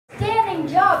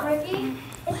Outstanding job, Ricky.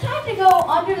 It's time to go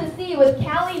under the sea with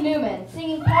Cali Newman,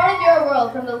 singing Part of Your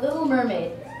World from the Little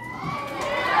Mermaid.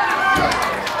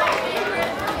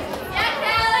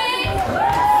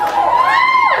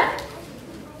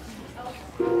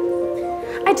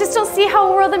 I just don't see how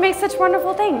a world that makes such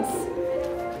wonderful things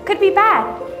could be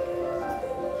bad.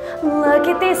 Look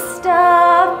at this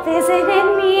stuff, isn't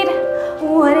it neat?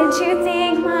 Wouldn't you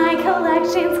think my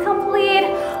collection's complete?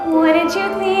 Wouldn't you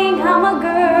think I'm a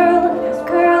girl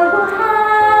who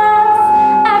has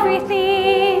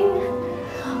everything?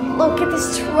 Look at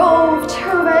this trove,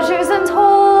 treasures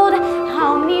untold.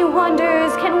 How many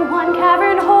wonders can one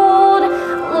cavern hold?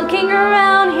 Looking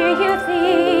around here you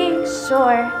think,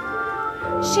 sure,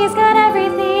 she's got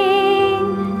everything.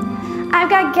 I've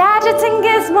got gadgets and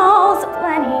gizmos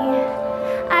plenty.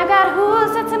 I've got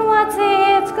who's its and what's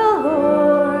its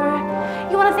galore.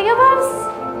 You wanna think of us?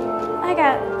 I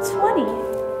got 20.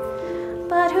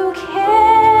 But who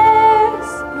cares?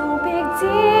 No big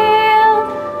deal.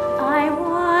 I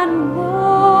want more.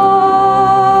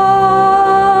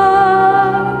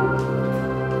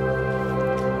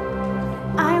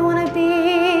 I wanna be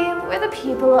where the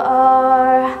people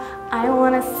are. I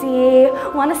wanna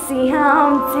see how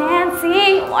I'm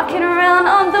dancing, walking around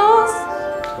on those,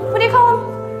 what do you call them?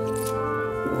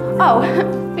 Oh,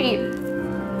 feet.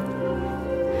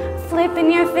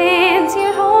 Flipping your fins,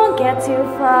 you don't get too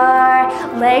far.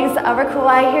 Legs are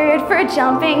required for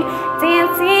jumping,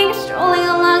 dancing, strolling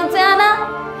along down a,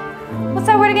 what's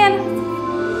that word again?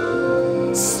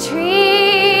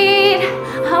 Street.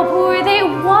 Up where they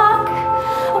walk,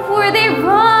 up where they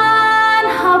run,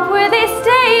 up where they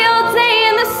stay all day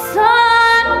in the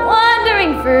sun,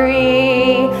 wandering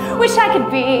free. Wish I could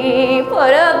be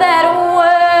part of that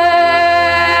world.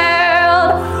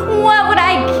 What would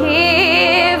I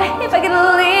give if I could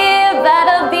live out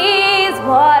of these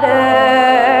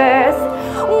waters?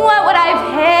 What would I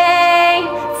pay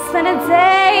to spend a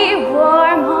day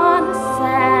warm on the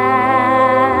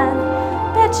sand?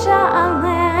 Betcha a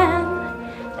land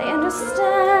they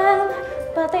understand,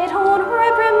 but they don't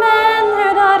reprimand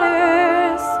their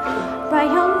daughters.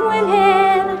 Bright young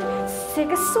women, sick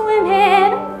of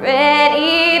swimming,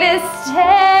 ready to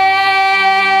stand.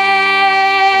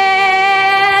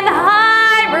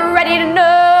 I'm ready to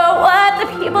know what the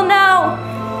people know.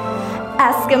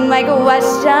 Ask them my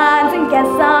questions and get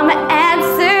some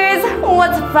answers.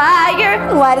 What's fire?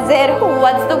 What is it?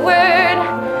 What's the word?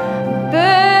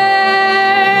 Burn.